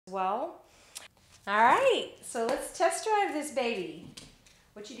well. All right, so let's test drive this baby.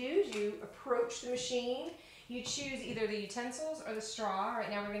 What you do is you approach the machine. You choose either the utensils or the straw. Right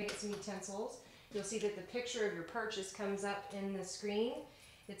now we're going to get some utensils. You'll see that the picture of your purchase comes up in the screen.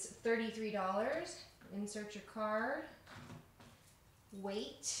 It's $33. Insert your card.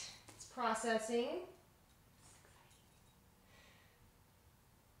 Wait. It's processing.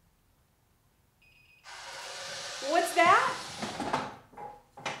 What's that?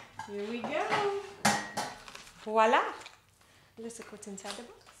 Here we go. Voila. Let's look what's inside the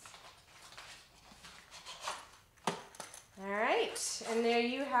box. All right, and there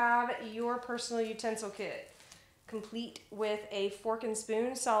you have your personal utensil kit, complete with a fork and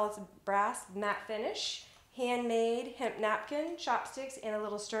spoon, solid brass matte finish, handmade hemp napkin, chopsticks, and a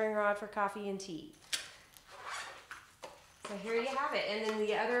little stirring rod for coffee and tea. So here you have it, and then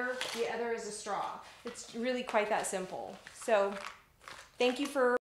the other is a straw. It's really quite that simple. So thank you for